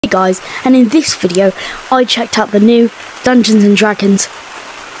guys, and in this video I checked out the new Dungeons and Dragons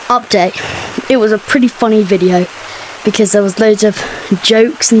update. It was a pretty funny video because there was loads of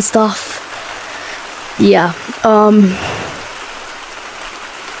jokes and stuff. Yeah,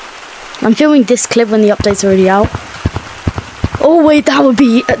 I'm filming this clip when the update's already out. Oh wait, that would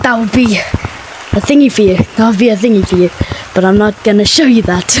be a thingy for you. That would be a thingy for you, but I'm not gonna show you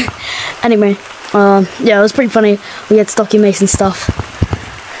that. Anyway, yeah, it was pretty funny. We had Stocky Mason stuff.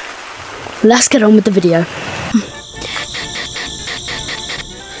 Let's get on with the video.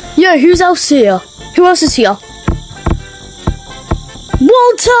 Yeah, who's else here? Who else is here?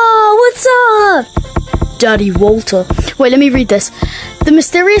 Walter, what's up? Daddy Walter. Wait, let me read this. The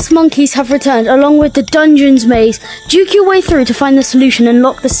mysterious monkeys have returned along with the dungeon's maze. Duke your way through to find the solution and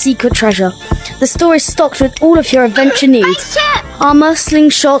unlock the secret treasure. The store is stocked with all of your adventure needs. Armor,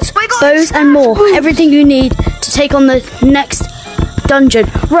 slingshots, bows and more. Everything you need to take on the next dungeon.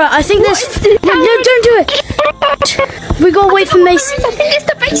 Right, I think there's... No, don't do it! We gotta wait for Mace. I think it's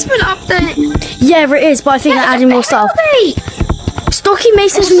the basement update. Yeah, it is, but I think they're adding more stuff. Stocky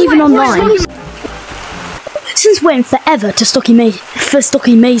Mace isn't even online. Since waiting forever for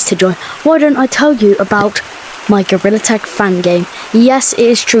Stocky Maze to join, why don't I tell you about my gorillatag fan game? Yes, it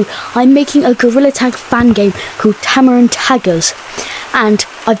is true. I'm making a gorillatag fan game called Tamarin Taggers, and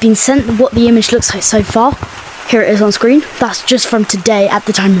I've been sent what the image looks like so far. Here it is on screen. That's just from today at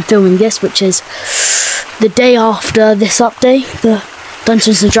the time of filming this, which is the day after this update, the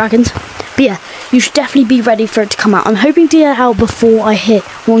Dungeons and Dragons. But yeah, you should definitely be ready for it to come out. I'm hoping to get it out before I hit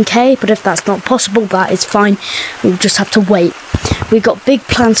 1k, but if that's not possible, that is fine. We'll just have to wait. We've got big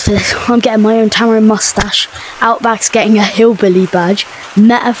plans for this. I'm getting my own Tamarin mustache. Outback's getting a hillbilly badge.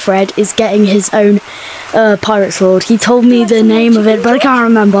 Meta Fred is getting his own pirate sword. He told me the name of it, but I can't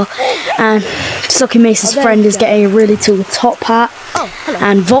remember. And Stocky Mace's friend is getting a really cool top hat.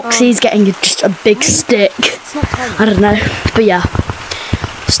 And Voxy's getting just a big stick. I don't know, but yeah.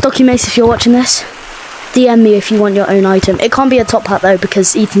 Stocky Mace, if you're watching this, DM me if you want your own item. It can't be a top hat though,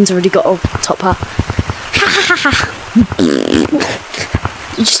 because Ethan's already got a top hat.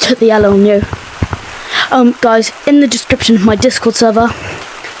 You just took the L on you. Guys, in the description of my Discord server,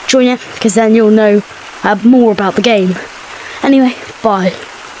 join it, because then you'll know more about the game. Anyway, bye.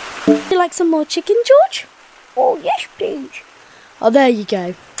 Would you like some more chicken, George? Oh, yes, please. Oh, there you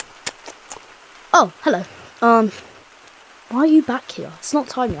go. Oh, hello. Why are you back here? It's not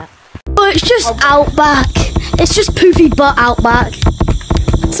time yet. Oh, it's just Outback. It's just poopy butt Outback.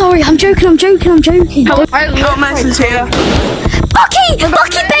 Sorry, I'm joking. Hello, Max is here. Bucky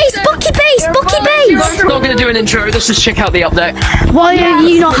Base! I'm not going to do an intro, let's just check out the update. Why are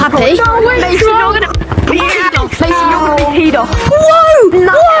you not happy? No, Mason, you're going to be Peter. Whoa!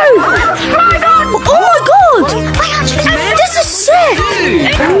 Whoa! Oh my god! This is sick!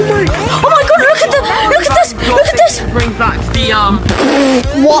 Oh my god, look at this! Bring back the,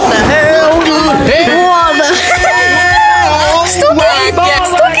 What the hell? What the hell? Stocky!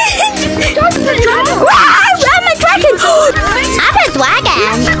 I'm a dragon! I'm a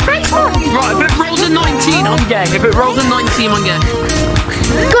dragon! Right, if it rolls a 19, I'm gay. If it rolls a 19, I'm gay.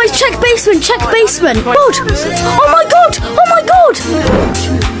 Guys, check basement! God! Oh my god!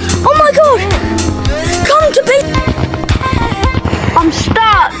 Come to basement! I'm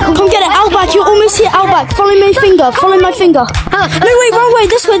stuck. Come get it, Outback, you're almost here, Outback. Follow my finger. No, wait, wrong way,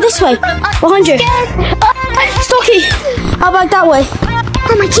 this way. Behind you. Stocky, Outback, that way.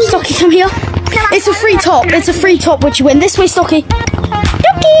 Oh my Jesus. Stocky, come here. It's a free top, which you win. This way, Stocky.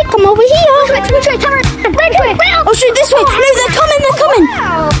 Stocky, come over here. Which way? Oh shoot, this way. No, they're coming.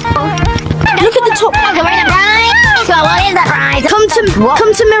 Look at the top.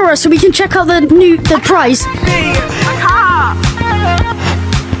 Come to mirror so we can check out the prize.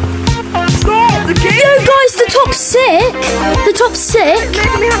 Yo guys, the top's sick.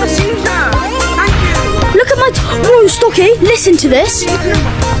 Look at my whoa, Stocky, listen to this.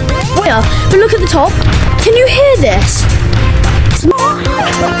 Yeah, but look at the top. Can you hear this?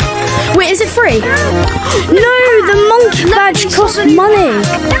 Wait, is it free? No, the monkey badge costs money.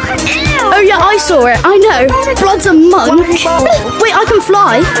 Oh yeah, I saw it. I know. Blood's a monk. Wait, I can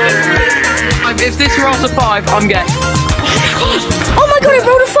fly. If this rolls a 5, I'm gay. Oh my god, it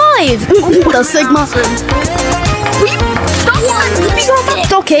rolled a 5! That's Sigma.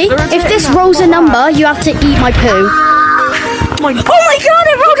 Stocky, if this rolls a number, you have to eat my poo. Oh my god,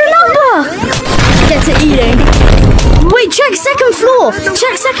 it rolled a number! Get to eating. Wait, check second floor.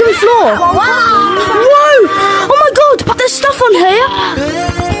 Whoa! Oh my god, there's stuff on here.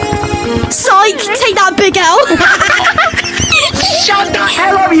 Psych, take that big L. Shut the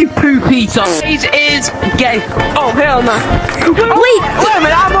hell up, you poop eater! This is gay. Oh, hell no. Wait. Wait a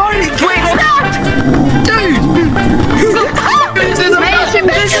minute, I'm on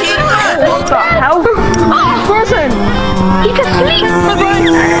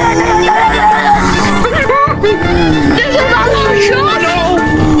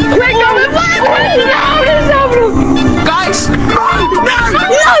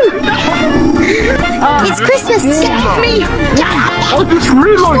me! I just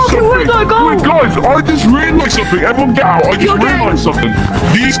realised something! Wait guys, I just realised something! Everyone get out, I just realised something!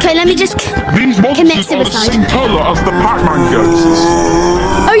 Okay, let me just... These monsters are the same colour as the Pac-Man ghosts!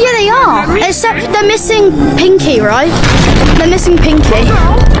 Oh yeah, they are! Except they're missing Pinky, right? They're missing Pinky.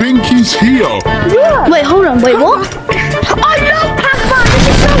 Pinky's here! Wait, hold on, wait, what? I love Pac-Man, this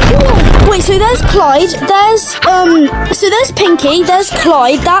is so cool! Wait, so there's Clyde, so there's Pinky, there's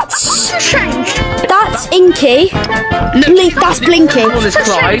Clyde, that's Inky, that's Blinky. That one is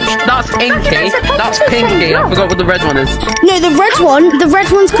Clyde, that's Inky, that's Pinky, I forgot what the red one is. No, the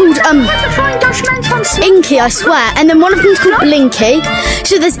red one's called, Inky, I swear, and then one of them's called Blinky.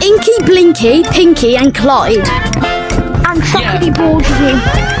 So there's Inky, Blinky, Pinky, and Clyde. And somebody bored of you.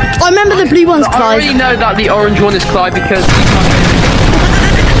 I remember the blue one's I Clyde. already know that the orange one is Clyde because...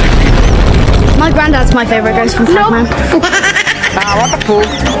 My granddad's my favourite ghost from Pac-Man. what the fool?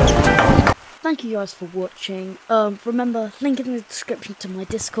 Thank you guys for watching. Remember, link in the description to my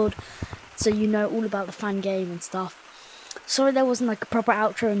Discord, so you know all about the fan game and stuff. Sorry there wasn't like a proper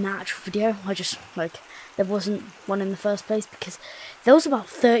outro in the actual video. I just there wasn't one in the first place because there was about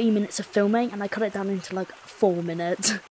 30 minutes of filming and I cut it down into like 4 minutes.